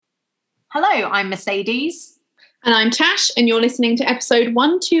Hello, I'm Mercedes. And I'm Tash, and you're listening to episode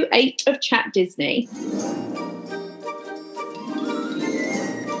 128 of Chat Disney.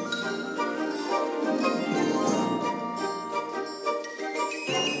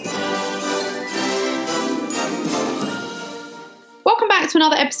 Welcome back to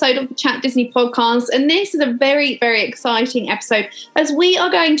another episode of the Chat Disney podcast, and this is a very, very exciting episode as we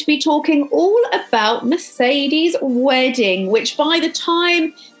are going to be talking all about Mercedes' wedding, which by the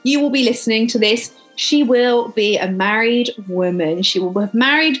time you will be listening to this, she will be a married woman. She will have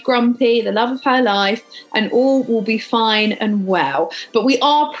married Grumpy, the love of her life, and all will be fine and well. But we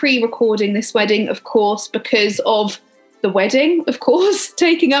are pre-recording this wedding, of course, because of the wedding, of course,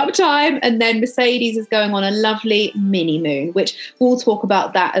 taking up time. And then Mercedes is going on a lovely mini moon, which we'll talk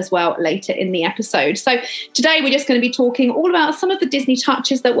about that as well later in the episode. So today we're just going to be talking all about some of the Disney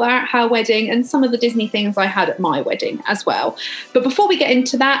touches that were at her wedding and some of the Disney things I had at my wedding as well. But before we get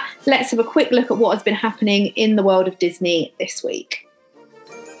into that, let's have a quick look at what has been happening in the world of Disney this week.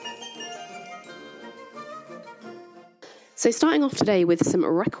 So starting off today with some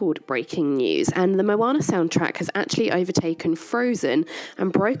record-breaking news, and the Moana soundtrack has actually overtaken Frozen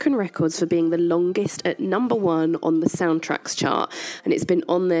and broken records for being the longest at number one on the soundtracks chart, and it's been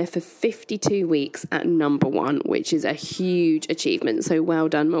on there for 52 weeks at number one, which is a huge achievement, so well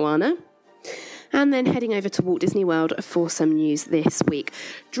done, Moana. And then heading over to Walt Disney World for some news this week.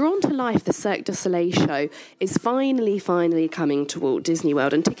 Drawn to Life, the Cirque du Soleil show, is finally coming to Walt Disney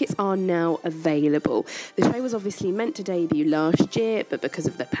World, and tickets are now available. The show was obviously meant to debut last year, but because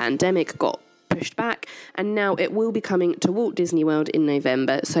of the pandemic got pushed back, and now it will be coming to Walt Disney World in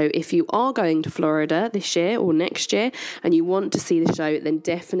November. So if you are going to Florida this year or next year and you want to see the show, then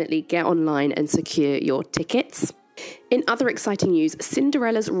definitely get online and secure your tickets. In other exciting news,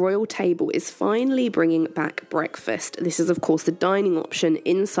 Cinderella's Royal Table is finally bringing back breakfast. This is, of course, the dining option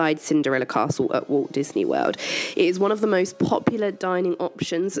inside Cinderella Castle at Walt Disney World. It is one of the most popular dining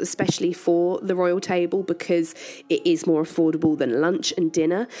options, especially for the Royal Table, because it is more affordable than lunch and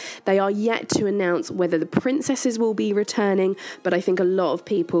dinner. They are yet to announce whether the princesses will be returning, but I think a lot of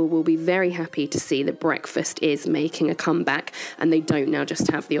people will be very happy to see that breakfast is making a comeback and they don't now just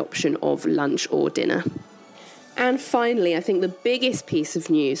have the option of lunch or dinner. And finally, I think the biggest piece of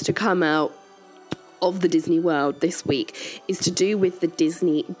news to come out of the Disney World this week is to do with the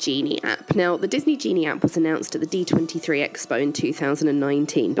Disney Genie app. Now, the Disney Genie app was announced at the D23 Expo in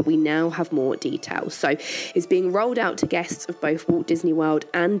 2019, but we now have more details. So it's being rolled out to guests of both Walt Disney World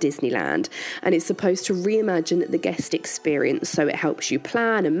and Disneyland, and it's supposed to reimagine the guest experience. So it helps you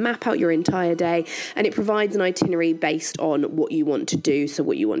plan and map out your entire day, and it provides an itinerary based on what you want to do, so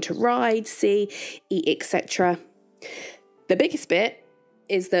what you want to ride, see, eat, etc. The biggest bit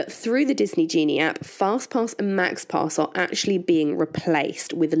is that through the Disney Genie app, FastPass and MaxPass are actually being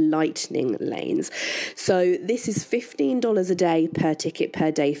replaced with lightning lanes. So this is $15 a day per ticket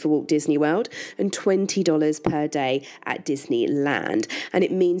per day for Walt Disney World and $20 per day at Disneyland. And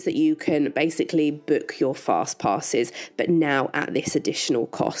it means that you can basically book your FastPasses, but now at this additional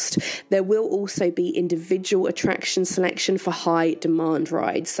cost. There will also be individual attraction selection for high demand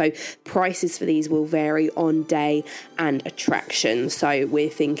rides. So prices for these will vary on day and attraction. So we're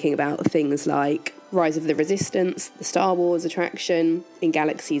thinking about things like Rise of the Resistance, the Star Wars attraction in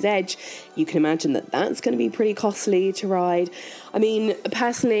Galaxy's Edge. You can imagine that that's going to be pretty costly to ride. I mean,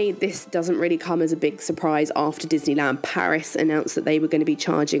 personally, this doesn't really come as a big surprise after Disneyland Paris announced that they were going to be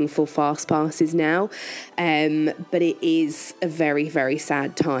charging for fast passes now. But it is a very, very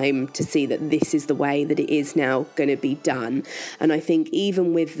sad time to see that this is the way that it is now going to be done. And I think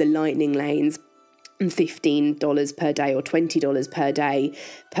even with the lightning lanes, $15 per day or $20 per day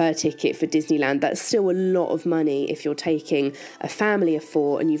per ticket for Disneyland, that's still a lot of money if you're taking a family of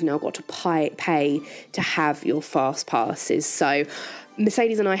four and you've now got to pay to have your fast passes. So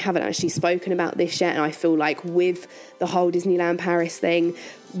Mercedes and I haven't actually spoken about this yet, and I feel like with the whole Disneyland Paris thing,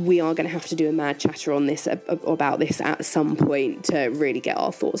 we are going to have to do a mad chatter on this about this at some point to really get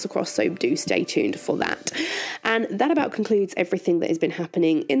our thoughts across, so do stay tuned for that. And that about concludes everything that has been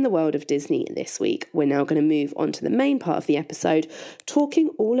happening in the world of Disney this week. We're now going to move on to the main part of the episode, talking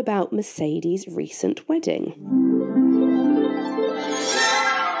all about Mercedes' recent wedding.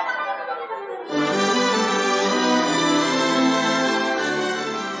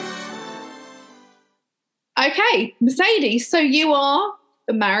 Okay, Mercedes, so you are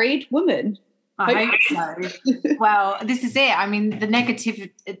a married woman. I hope so. Well, this is it. I mean, the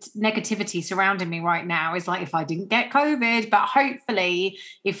negativity surrounding me right now is like if I didn't get COVID, but hopefully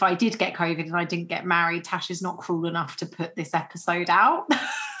if I did get COVID and I didn't get married, Tash is not cruel enough to put this episode out.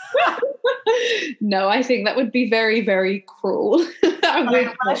 No, I think that would be very, very cruel.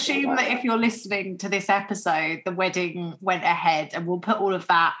 I assume that if you're listening to this episode, the wedding went ahead, and we'll put all of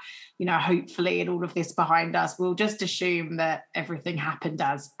that, hopefully, and all of this behind us. We'll just assume that everything happened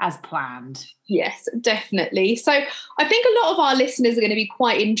as planned. Yes, definitely. So I think a lot of our listeners are going to be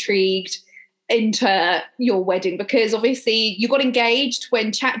quite intrigued into your wedding, because obviously you got engaged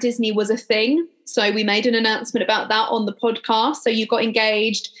when Chat Disney was a thing. So we made an announcement about that on the podcast. So you got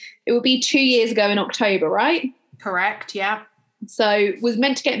engaged, it would be 2 years ago in October, right? Correct, yeah. So was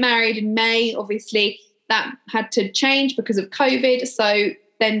meant to get married in May. Obviously that had to change because of COVID. So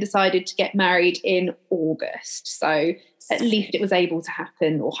then decided to get married in August. So at least it was able to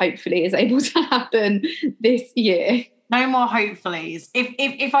happen, or hopefully is able to happen this year. No more hopefullys.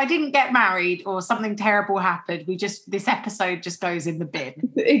 If I didn't get married or something terrible happened, this episode just goes in the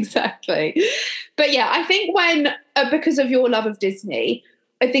bin. Exactly. But yeah, I think because of your love of Disney,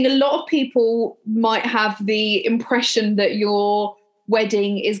 I think a lot of people might have the impression that your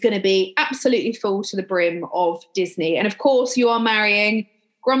wedding is going to be absolutely full to the brim of Disney. And of course, you are marrying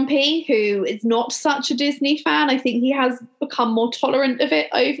Grumpy, who is not such a Disney fan. I think he has become more tolerant of it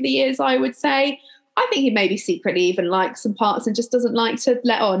over the years, I would say. I think he maybe secretly even likes some parts and just doesn't like to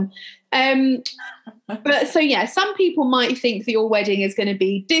let on. But so, yeah, some people might think that your wedding is going to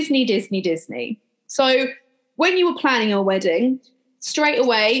be Disney, Disney, Disney. So when you were planning your wedding, straight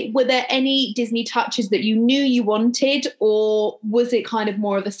away, were there any Disney touches that you knew you wanted, or was it kind of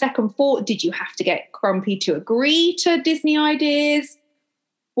more of a second thought? Did you have to get Grumpy to agree to Disney ideas?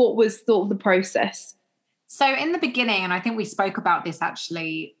 What was sort of the process? So in the beginning, and I think we spoke about this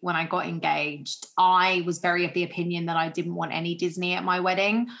actually when I got engaged, I was very of the opinion that I didn't want any Disney at my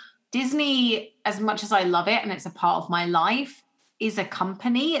wedding. Disney, as much as I love it and it's a part of my life, is a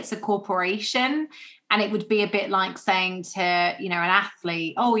company, it's a corporation. And it would be a bit like saying to, an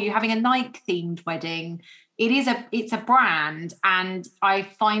athlete, oh, you're having a Nike-themed wedding. It's a brand. And I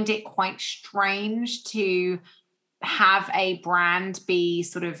find it quite strange to have a brand be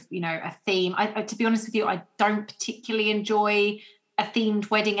sort of, a theme. To be honest with you, I don't particularly enjoy a themed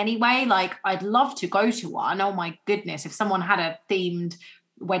wedding anyway. Like, I'd love to go to one. Oh my goodness, if someone had a themed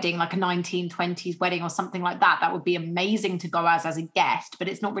wedding, like a 1920s wedding or something like that, that would be amazing to go as a guest, but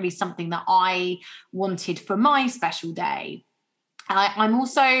it's not really something that I wanted for my special day. And I'm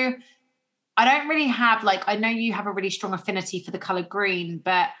also, I don't really have, I know you have a really strong affinity for the color green,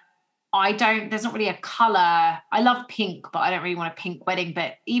 but there's not really a color. I love pink, but I don't really want a pink wedding.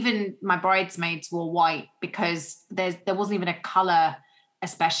 But even my bridesmaids wore white because there wasn't even a color,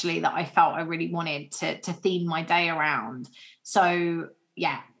 especially, that I felt I really wanted to theme my day around. So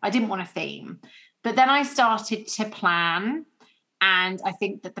yeah, I didn't want a theme. But then I started to plan. And I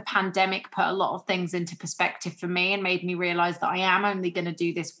think that the pandemic put a lot of things into perspective for me and made me realize that I am only going to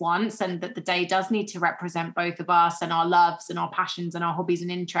do this once, and that the day does need to represent both of us and our loves and our passions and our hobbies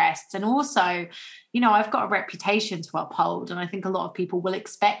and interests. And also, I've got a reputation to uphold, and I think a lot of people will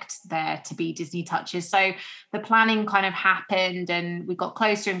expect there to be Disney touches. So the planning kind of happened, and we got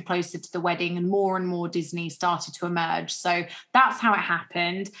closer and closer to the wedding, and more Disney started to emerge. So that's how it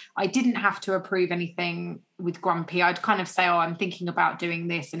happened. I didn't have to approve anything with Grumpy. I'd kind of say, oh, I'm thinking about doing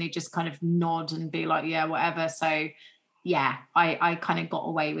this, and he'd just kind of nod and be like, yeah, whatever. So yeah, I kind of got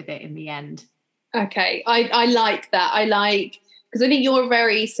away with it in the end. Okay, I like that. Because I think you're a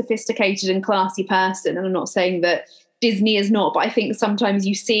very sophisticated and classy person, and I'm not saying that Disney is not, but I think sometimes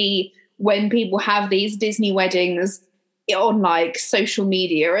you see when people have these Disney weddings on social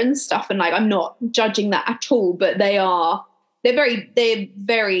media and stuff, and I'm not judging that at all, but they're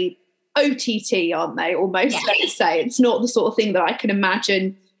very OTT, aren't they? Almost, yeah. Let's say it's not the sort of thing that I can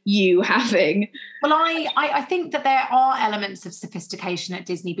imagine you having. Well, I think that there are elements of sophistication at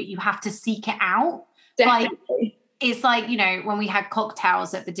Disney, but you have to seek it out. Definitely. It's when we had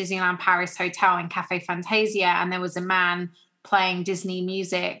cocktails at the Disneyland Paris Hotel in Cafe Fantasia, and there was a man playing Disney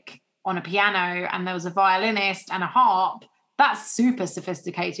music on a piano, and there was a violinist and a harp. That's super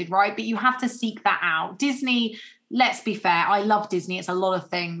sophisticated, right? But you have to seek that out. Disney, let's be fair, I love Disney. It's a lot of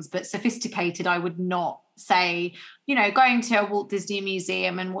things, but sophisticated, I would not say. Going to a Walt Disney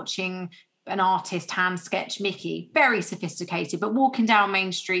Museum and watching an artist hand sketch Mickey, very sophisticated, but walking down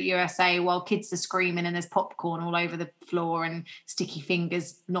Main Street USA while kids are screaming and there's popcorn all over the floor and sticky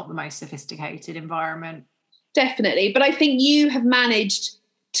fingers, not the most sophisticated environment. Definitely. But I think you have managed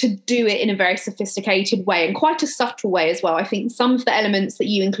to do it in a very sophisticated way, and quite a subtle way as well. I think some of the elements that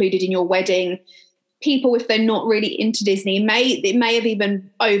you included in your wedding, people, if they're not really into Disney, it may have even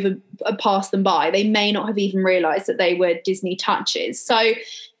passed them by. They may not have even realised that they were Disney touches. So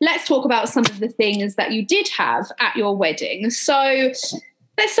let's talk about some of the things that you did have at your wedding. So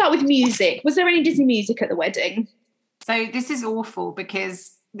let's start with music. Was there any Disney music at the wedding? So this is awful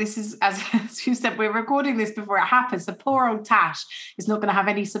because this is, as you said, we're recording this before it happens. So poor old Tash is not going to have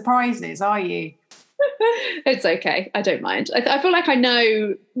any surprises, are you? It's okay. I don't mind. I feel like I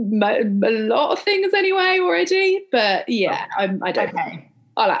know a lot of things anyway already, but yeah, I don't. Okay.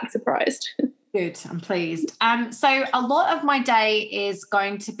 I'll act surprised. Good, I'm pleased. So a lot of my day is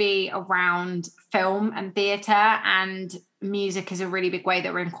going to be around film and theatre, and music is a really big way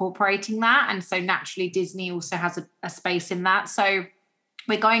that we're incorporating that. And so naturally Disney also has a space in that. So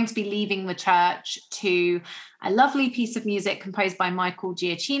we're going to be leaving the church to a lovely piece of music composed by Michael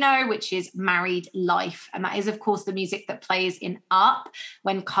Giacchino, which is Married Life. And that is, of course, the music that plays in Up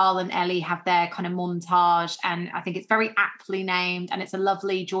when Carl and Ellie have their kind of montage. And I think it's very aptly named. And it's a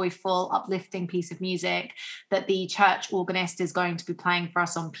lovely, joyful, uplifting piece of music that the church organist is going to be playing for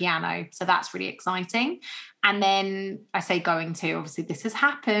us on piano. So that's really exciting. And then I say going to, obviously this has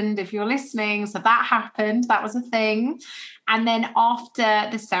happened if you're listening. So that happened. That was a thing. And then after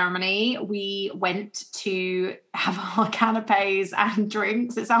the ceremony, we went to have our canapes and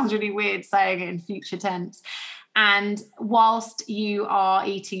drinks. It sounds really weird saying it in future tense. And whilst you are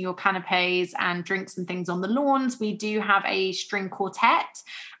eating your canapes and drinks and things on the lawns, we do have a string quartet,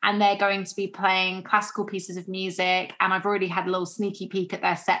 and they're going to be playing classical pieces of music. And I've already had a little sneaky peek at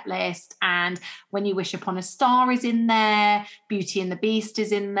their set list. And When You Wish Upon a Star is in there. Beauty and the Beast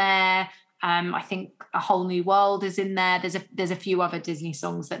is in there. I think A Whole New World is in there. There's a few other Disney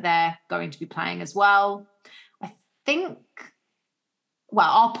songs that they're going to be playing as well. I think... Well,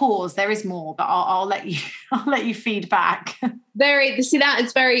 I'll pause. There is more, but I'll let you feed back. That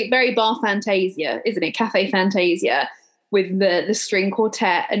is very, very Bar Fantasia, isn't it? Cafe Fantasia with the string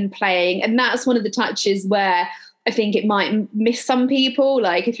quartet and playing. And that's one of the touches where I think it might miss some people.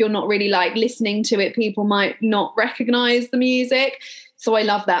 Like if you're not really like listening to it, people might not recognize the music. So I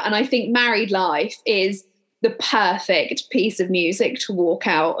love that. And I think Married Life is the perfect piece of music to walk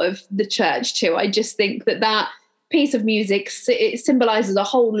out of the church to. I just think that piece of music, it symbolizes a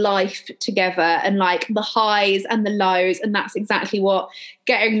whole life together and like the highs and the lows, and that's exactly what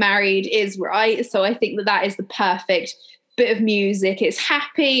getting married is, right? So I think that is the perfect bit of music. It's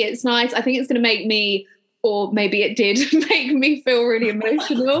happy, it's nice. I think it's going to make me, or maybe it did make me, feel really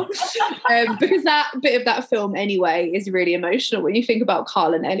emotional because that bit of that film anyway is really emotional when you think about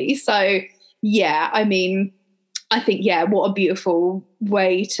Carl and Ellie. So yeah, I mean, I think, yeah, what a beautiful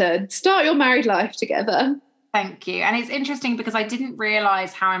way to start your married life together. Thank you. And it's interesting because I didn't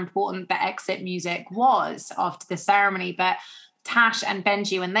realise how important the exit music was after the ceremony, but Tash and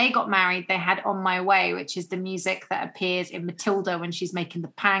Benji, when they got married, they had On My Way, which is the music that appears in Matilda when she's making the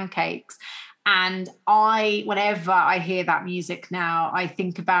pancakes. And whenever I hear that music now, I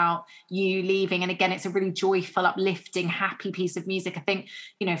think about you leaving. And again, it's a really joyful, uplifting, happy piece of music. I think,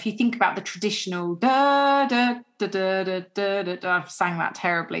 if you think about the traditional da da da da da da da, I've sang that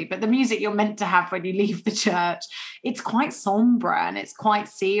terribly, but the music you're meant to have when you leave the church, it's quite somber and it's quite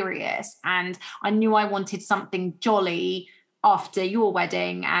serious. And I knew I wanted something jolly after your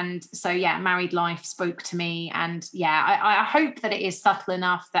wedding. And so, yeah, Married Life spoke to me. And yeah, I hope that it is subtle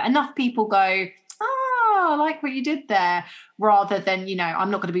enough that enough people go, oh, I like what you did there, rather than,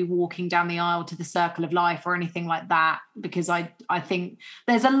 I'm not going to be walking down the aisle to the Circle of Life or anything like that, because I think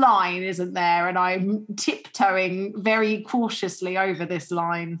there's a line, isn't there? And I'm tiptoeing very cautiously over this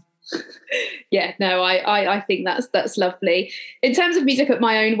line. Yeah, no, I think that's lovely. In terms of music at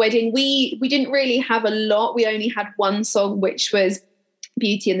my own wedding, we didn't really have a lot. We only had one song, which was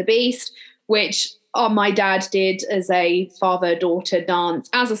Beauty and the Beast, which my dad did as a father-daughter dance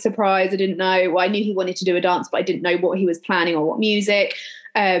as a surprise. I didn't know. Well, I knew he wanted to do a dance, but I didn't know what he was planning or what music.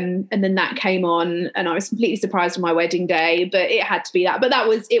 And then that came on, and I was completely surprised on my wedding day. But it had to be that. But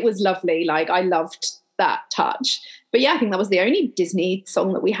it was lovely. Like, I loved that touch. But yeah, I think that was the only Disney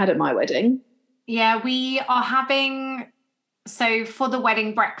song that we had at my wedding. Yeah, we are having... So for the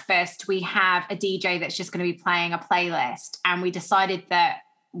wedding breakfast, we have a DJ that's just going to be playing a playlist. And we decided that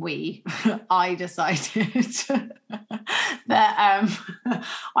I decided that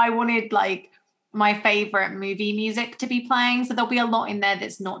I wanted like my favorite movie music to be playing. So there'll be a lot in there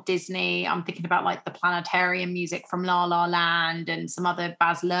that's not Disney. I'm thinking about like the planetarium music from La La Land and some other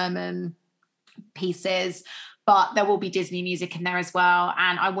Baz Luhrmann pieces. But there will be Disney music in there as well.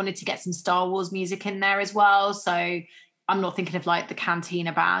 And I wanted to get some Star Wars music in there as well. So I'm not thinking of like the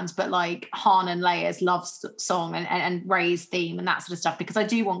Cantina band, but like Han and Leia's love song and Rey's theme and that sort of stuff, because I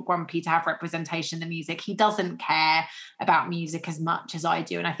do want Grumpy to have representation in the music. He doesn't care about music as much as I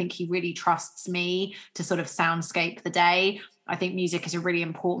do. And I think he really trusts me to sort of soundscape the day. I think music is a really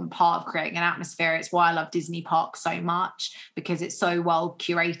important part of creating an atmosphere. It's why I love Disney Parks so much, because it's so well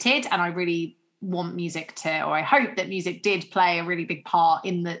curated, and I really want music to, or I hope that music did play a really big part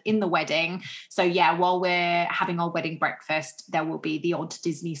in the wedding. So yeah, while we're having our wedding breakfast, there will be the odd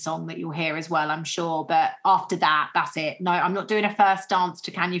Disney song that you'll hear as well, I'm sure. But after that, that's it. No, I'm not doing a first dance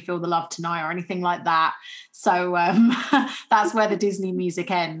to Can You Feel the Love Tonight or anything like that. So that's where the Disney music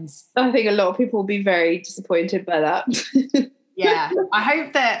ends. I think a lot of people will be very disappointed by that. Yeah, I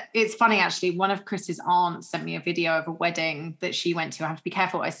hope that it's funny, actually. One of Chris's aunts sent me a video of a wedding that she went to. I have to be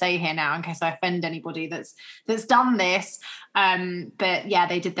careful what I say here now in case I offend anybody that's done this. But yeah,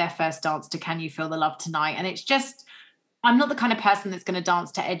 they did their first dance to Can You Feel the Love Tonight? And it's just, I'm not the kind of person that's going to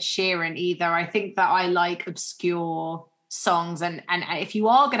dance to Ed Sheeran either. I think that I like obscure songs, and if you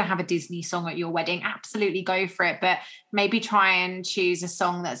are going to have a Disney song at your wedding, absolutely go for it, but maybe try and choose a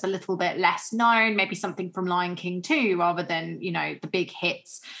song that's a little bit less known, maybe something from Lion King 2 rather than, you know, the big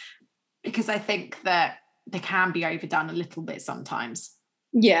hits, because I think that they can be overdone a little bit sometimes.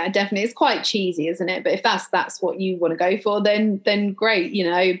 Yeah, definitely. It's quite cheesy, isn't it? But if that's what you want to go for, then great, you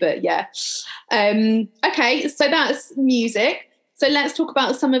know. But yeah. Okay, so that's music. So let's talk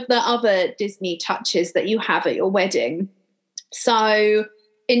about some of the other Disney touches that you have at your wedding. So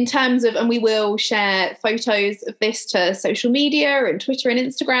in terms of, and we will share photos of this to social media and Twitter and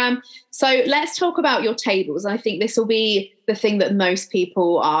Instagram. So let's talk about your tables. I think this will be the thing that most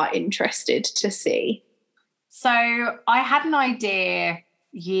people are interested to see. So I had an idea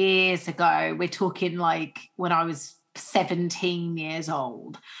years ago. We're talking like when I was 17 years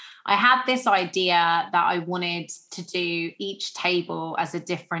old. I had this idea that I wanted to do each table as a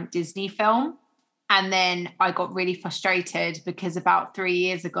different Disney film. And then I got really frustrated because about 3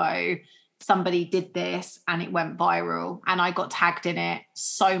 years ago, somebody did this and it went viral and I got tagged in it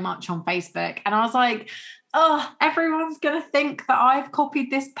so much on Facebook. And I was like, oh, everyone's going to think that I've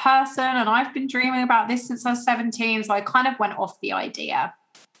copied this person and I've been dreaming about this since I was 17. So I kind of went off the idea.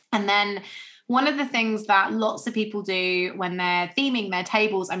 And then one of the things that lots of people do when they're theming their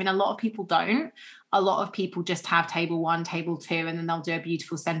tables, I mean, a lot of people don't. A lot of people just have table 1, table 2, and then they'll do a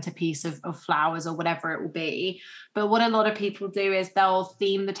beautiful centerpiece of flowers or whatever it will be. But what a lot of people do is they'll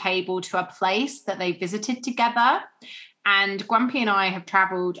theme the table to a place that they visited together. And Grumpy and I have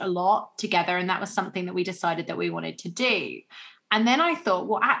traveled a lot together, and that was something that we decided that we wanted to do. And then I thought,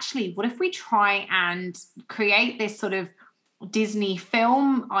 well, actually, what if we try and create this sort of Disney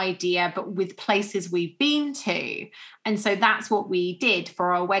film idea, but with places we've been to? And so that's what we did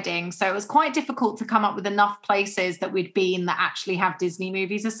for our wedding. So it was quite difficult to come up with enough places that we'd been that actually have Disney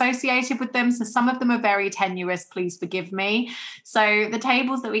movies associated with them. So some of them are very tenuous, please forgive me. So the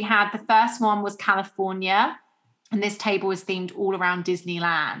tables that we had, the first one was California. And this table was themed all around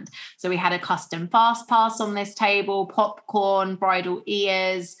Disneyland. So we had a custom fast pass on this table, popcorn, bridal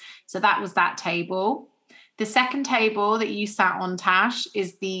ears. So that was that table. The second table that you sat on, Tash,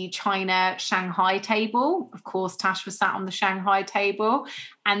 is the China Shanghai table. Of course, Tash was sat on the Shanghai table.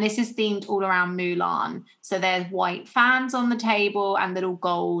 And this is themed all around Mulan. So there's white fans on the table and little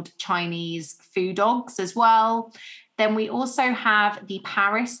gold Chinese food dogs as well. Then we also have the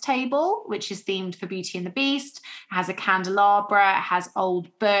Paris table, which is themed for Beauty and the Beast. It has a candelabra, it has old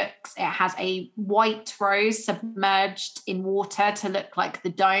books, it has a white rose submerged in water to look like the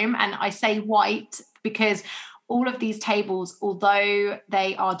dome. And I say white because all of these tables, although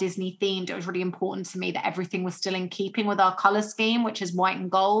they are Disney themed, it was really important to me that everything was still in keeping with our color scheme, which is white and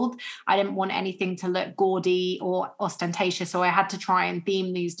gold. I didn't want anything to look gaudy or ostentatious, so I had to try and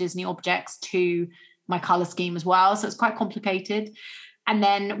theme these Disney objects to my color scheme as well. So it's quite complicated. And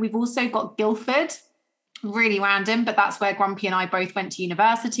then we've also got Guildford, really random, but that's where Grumpy and I both went to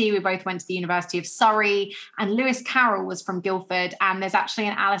university. We both went to the University of Surrey, and Lewis Carroll was from Guildford. And there's actually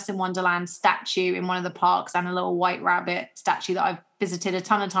an Alice in Wonderland statue in one of the parks and a little white rabbit statue that I've visited a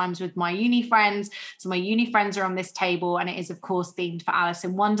ton of times with my uni friends. So my uni friends are on this table, and it is of course themed for Alice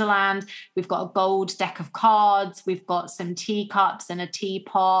in Wonderland. We've got a gold deck of cards. We've got some teacups and a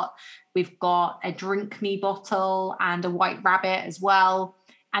teapot. We've got a drink me bottle and a white rabbit as well.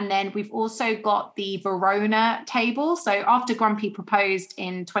 And then we've also got the Verona table. So after Grumpy proposed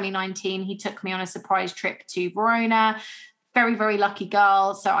in 2019, he took me on a surprise trip to Verona. Very, very lucky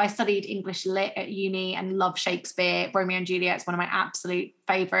girl. So I studied English Lit at uni and love Shakespeare. Romeo and Juliet is one of my absolute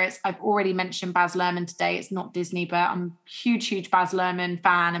favourites. I've already mentioned Baz Luhrmann today. It's not Disney, but I'm a huge, huge Baz Luhrmann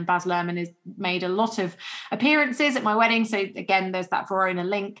fan. And Baz Luhrmann has made a lot of appearances at my wedding. So again, there's that Verona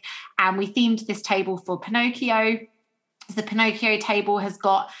link. And we themed this table for Pinocchio. The Pinocchio table has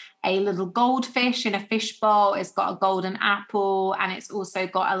got a little goldfish in a fishbowl. It's got a golden apple, and it's also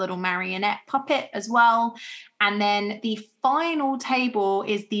got a little marionette puppet as well. And then the final table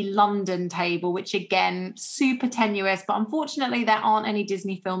is the London table, which again, super tenuous, but unfortunately there aren't any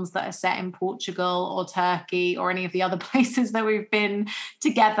Disney films that are set in Portugal or Turkey or any of the other places that we've been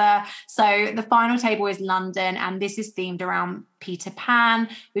together. So the final table is London, and this is themed around Peter Pan.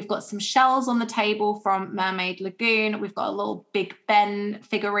 We've got some shells on the table from Mermaid Lagoon. We've got a little Big Ben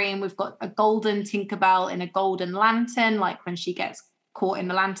figurine. We've got a golden Tinkerbell in a golden lantern, like when she gets caught in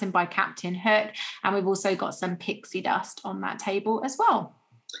the lantern by Captain Hook. And we've also got some pixie dust on that table as well.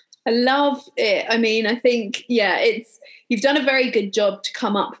 I love it. I mean, I think, you've done a very good job to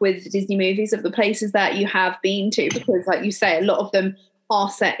come up with Disney movies of the places that you have been to, because like you say, a lot of them are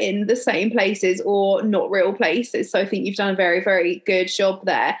set in the same places or not real places. So I think you've done a very, very good job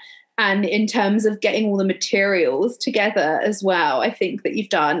there. And in terms of getting all the materials together as well, I think that you've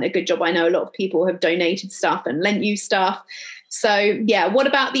done a good job. I know a lot of people have donated stuff and lent you stuff. So, yeah, what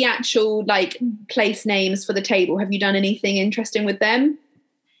about the actual like place names for the table? Have you done anything interesting with them?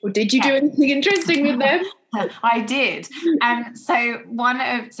 Or did you do anything interesting with them? I did. So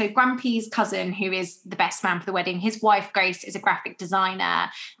Grumpy's cousin, who is the best man for the wedding, his wife Grace is a graphic designer,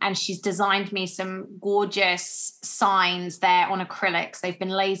 and she's designed me some gorgeous signs there on acrylics. They've been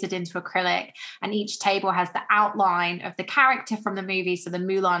lasered into acrylic, and each table has the outline of the character from the movie. So the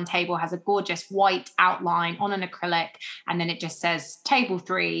Mulan table has a gorgeous white outline on an acrylic, and then it just says table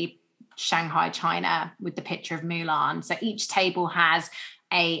 3, Shanghai, China, with the picture of Mulan. So each table has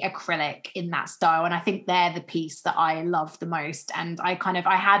a acrylic in that style, and I think they're the piece that I love the most. And I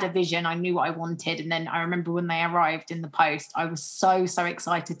had a vision, I knew what I wanted, and then I remember when they arrived in the post, I was so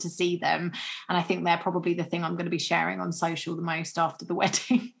excited to see them, and I think they're probably the thing I'm going to be sharing on social the most after the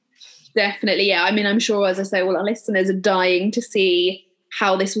wedding. Definitely, yeah. I mean, I'm sure, as I say, all our listeners are dying to see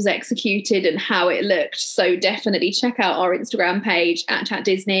how this was executed and how it looked. So definitely check out our Instagram page at Chat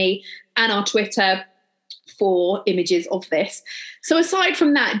Disney and our Twitter for images of this. So aside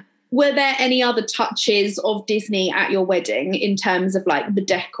from that, were there any other touches of Disney at your wedding in terms of like the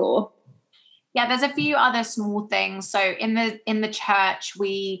decor? Yeah, there's a few other small things. So in the church,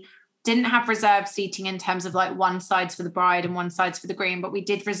 we didn't have reserved seating in terms of like one side's for the bride and one side's for the groom, but we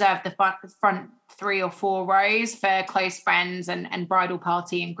did reserve the front 3 or 4 rows for close friends and bridal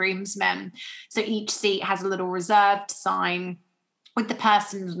party and groomsmen. So each seat has a little reserved sign with the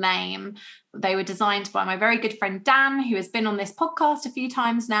person's name. They were designed by my very good friend Dan, who has been on this podcast a few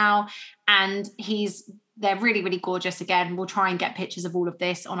times now, and they're really, really gorgeous. Again, we'll try and get pictures of all of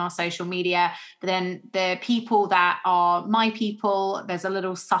this on our social media. But then the people that are my people, there's a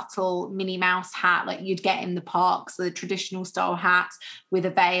little subtle Minnie Mouse hat like you'd get in the parks, the traditional style hat with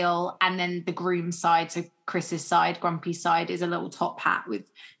a veil. And then the groom side, so Chris's side, Grumpy's side, is a little top hat with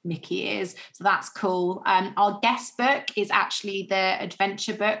Mickey ears. So that's cool. Our guest book is actually the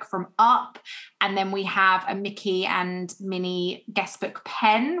adventure book from Up. And then we have a Mickey and Minnie guest book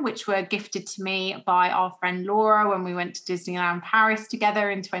pen, which were gifted to me by our friend Laura when we went to Disneyland Paris together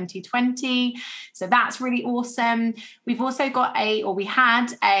in 2020. So that's really awesome. We've also got we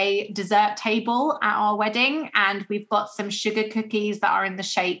had a dessert table at our wedding, and we've got some sugar cookies that are in the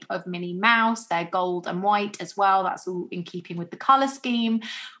shape of Minnie Mouse. They're gold and white as well. That's all in keeping with the color scheme.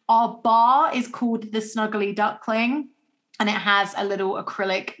 Our bar is called the Snuggly Duckling, and it has a little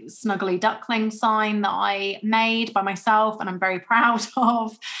acrylic Snuggly Duckling sign that I made by myself and I'm very proud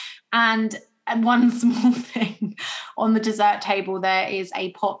of. And one small thing, on the dessert table, there is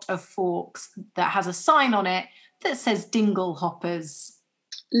a pot of forks that has a sign on it that says Dingle Hoppers.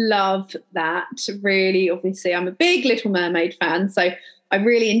 Love that. Really, obviously, I'm a big Little Mermaid fan, so I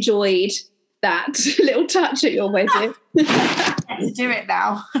really enjoyed that little touch at your wedding. Let's do it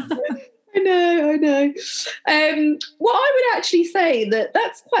now. I know. What I would actually say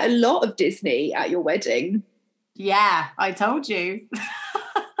that's quite a lot of Disney at your wedding. Yeah, I told you.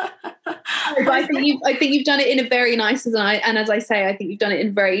 But I think you've done it in a very nice, and as I say, I think you've done it in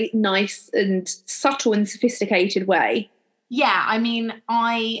a very nice and subtle and sophisticated way. Yeah, I mean,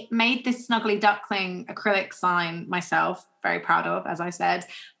 I made this Snuggly Duckling acrylic sign myself, very proud of, as I said.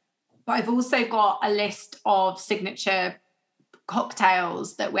 But I've also got a list of signature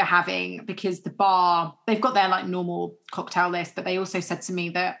cocktails that we're having, because the bar, they've got their like normal cocktail list, but they also said to me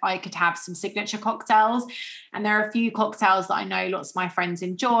that I could have some signature cocktails. And there are a few cocktails that I know lots of my friends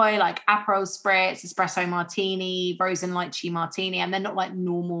enjoy, like Aperol Spritz, Espresso Martini, Rose and Lychee Martini, and they're not like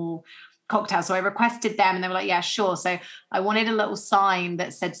normal cocktails. So I requested them and they were like, yeah, sure. So I wanted a little sign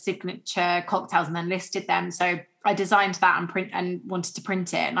that said signature cocktails and then listed them. So I designed that and wanted to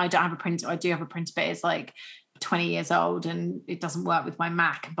print it. And I don't have a printer. I do have a printer, but it's like 20 years old and it doesn't work with my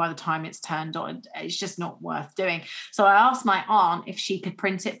Mac, and by the time it's turned on, it's just not worth doing. So I asked my aunt if she could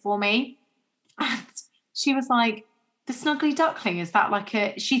print it for me, and she was like, the Snuggly Duckling, is that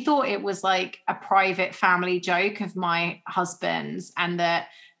like she thought it was like a private family joke of my husband's, and that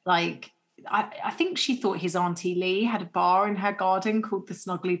like I think she thought his Auntie Lee had a bar in her garden called the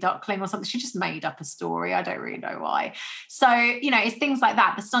Snuggly Duckling or something. She just made up a story. I don't really know why. So, it's things like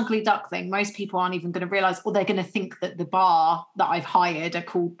that. The Snuggly Duckling, most people aren't even going to realise, or they're going to think that the bar that I've hired are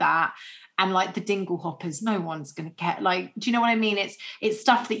called that. And like the Dingle Hoppers, no one's going to get, like, do you know what I mean? It's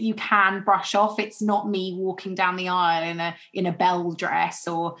stuff that you can brush off. It's not me walking down the aisle in a bell dress,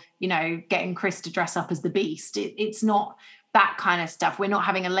 or, getting Chris to dress up as the Beast. It's not that kind of stuff. We're not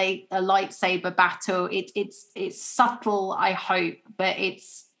having a lightsaber battle. It's subtle, I hope, but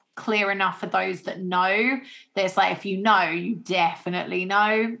it's clear enough for those that know. There's like, if you know, you definitely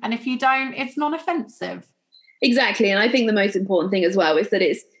know. And if you don't, it's non-offensive. Exactly. And I think the most important thing as well is that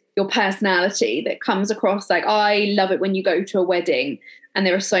it's your personality that comes across. Like, I love it when you go to a wedding and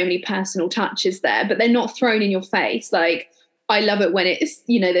there are so many personal touches there, but they're not thrown in your face. Like, I love it when it's,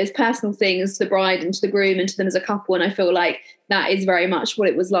 there's personal things to the bride and to the groom and to them as a couple. And I feel like that is very much what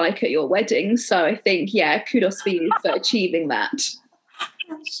it was like at your wedding. So I think, kudos for you for achieving that.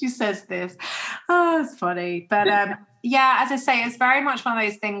 She says this. Oh, it's funny. But as I say, it's very much one of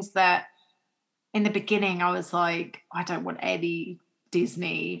those things that in the beginning I was like, I don't want any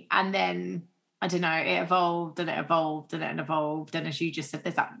Disney. And then, I don't know, it evolved and it evolved and it evolved. And as you just said,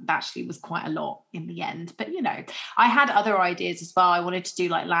 that actually was quite a lot in the end. But, I had other ideas as well. I wanted to do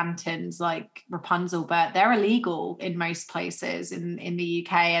like lanterns, like Rapunzel, but they're illegal in most places in the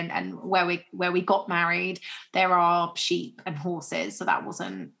UK. And where we got married, there are sheep and horses. So that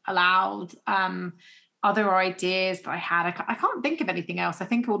wasn't allowed. Other ideas that I had, I can't think of anything else. I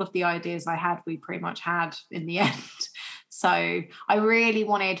think all of the ideas I had, we pretty much had in the end. So I really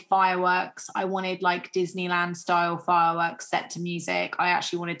wanted fireworks. I wanted like Disneyland style fireworks set to music. I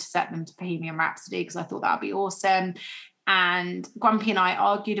actually wanted to set them to Bohemian Rhapsody because I thought that would be awesome. And Grumpy and I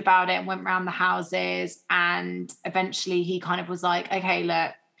argued about it and went around the houses. And eventually he kind of was like, okay,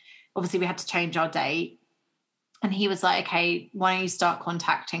 look, obviously we had to change our date. And he was like, okay, why don't you start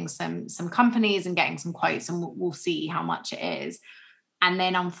contacting some companies and getting some quotes, and we'll see how much it is. And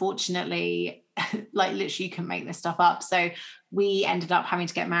then unfortunately, like literally you can make this stuff up. So we ended up having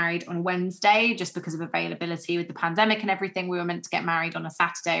to get married on a Wednesday just because of availability with the pandemic and everything. We were meant to get married on a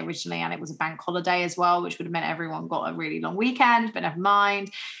Saturday originally, and it was a bank holiday as well, which would have meant everyone got a really long weekend, but never mind.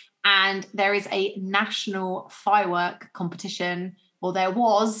 And there is a national firework competition, or there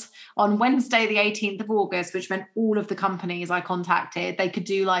was, on Wednesday, the 18th of August, which meant all of the companies I contacted, they could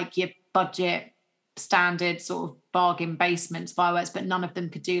do like your budget standard sort of bargain basements fireworks, but none of them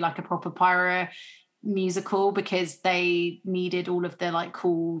could do like a proper pyro musical because they needed all of the like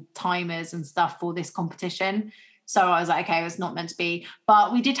cool timers and stuff for this competition. So I was like, okay, it's not meant to be.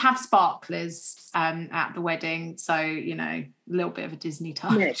 But we did have sparklers at the wedding. So, a little bit of a Disney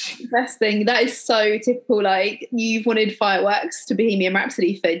touch. Yeah, best thing. That is so typical. Like, you've wanted fireworks to Bohemian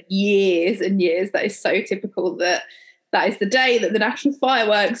Rhapsody for years and years. That is so typical that is the day that the national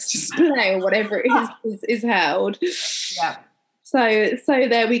fireworks display or whatever it is held. Yeah. So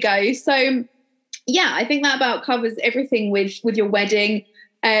there we go. So, I think that about covers everything with your wedding.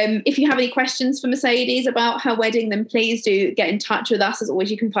 If you have any questions for Mercedes about her wedding, then please do get in touch with us. As always,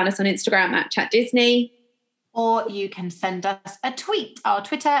 you can find us on Instagram at Chat Disney. Or you can send us a tweet. Our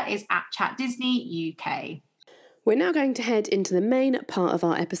Twitter is at Chat Disney UK. We're now going to head into the main part of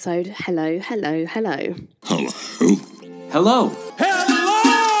our episode. Hello, hello, hello. Hello. Hello.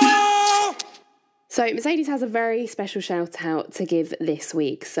 Hello! So Mercedes has a very special shout out to give this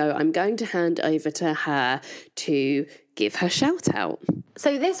week. So I'm going to hand over to her to give her shout out.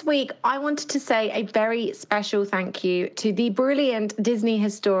 So this week, I wanted to say a very special thank you to the brilliant Disney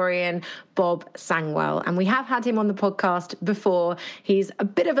historian, Bob Sangwell. And we have had him on the podcast before. He's a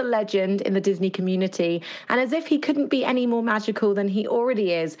bit of a legend in the Disney community. And as if he couldn't be any more magical than he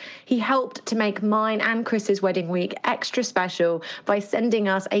already is, he helped to make mine and Chris's wedding week extra special by sending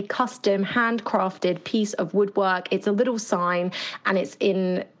us a custom handcrafted piece of woodwork. It's a little sign and it's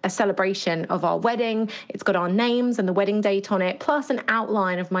in a celebration of our wedding. It's got our names and the wedding date on it, plus an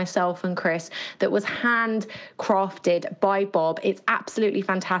outline of myself and Chris that was handcrafted by Bob. It's absolutely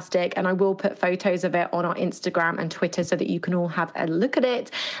fantastic, and I will put photos of it on our Instagram and Twitter so that you can all have a look at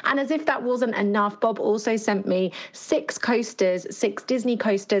it. And as if that wasn't enough, Bob also sent me 6 Disney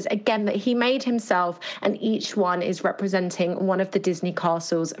coasters, again, that he made himself, and each one is representing one of the Disney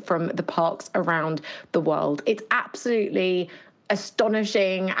castles from the parks around the world. It's absolutely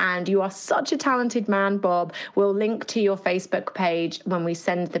astonishing, and you are such a talented man, Bob. We'll link to your Facebook page when we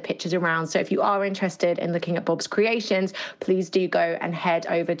send the pictures around. So if you are interested in looking at Bob's creations, please do go and head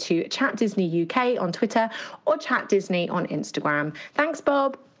over to Chat Disney UK on Twitter or Chat Disney on Instagram. Thanks,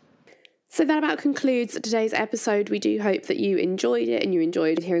 Bob. So that about concludes today's episode. We do hope that you enjoyed it and you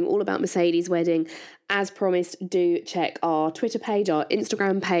enjoyed hearing all about Mercedes' wedding. As promised, do check our Twitter page, our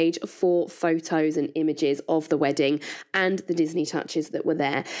Instagram page for photos and images of the wedding and the Disney touches that were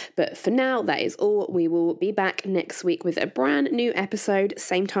there. But for now, that is all. We will be back next week with a brand new episode,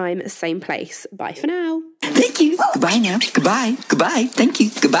 same time, same place. Bye for now. Thank you. Goodbye now. Goodbye. Goodbye. Thank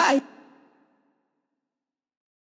you. Goodbye.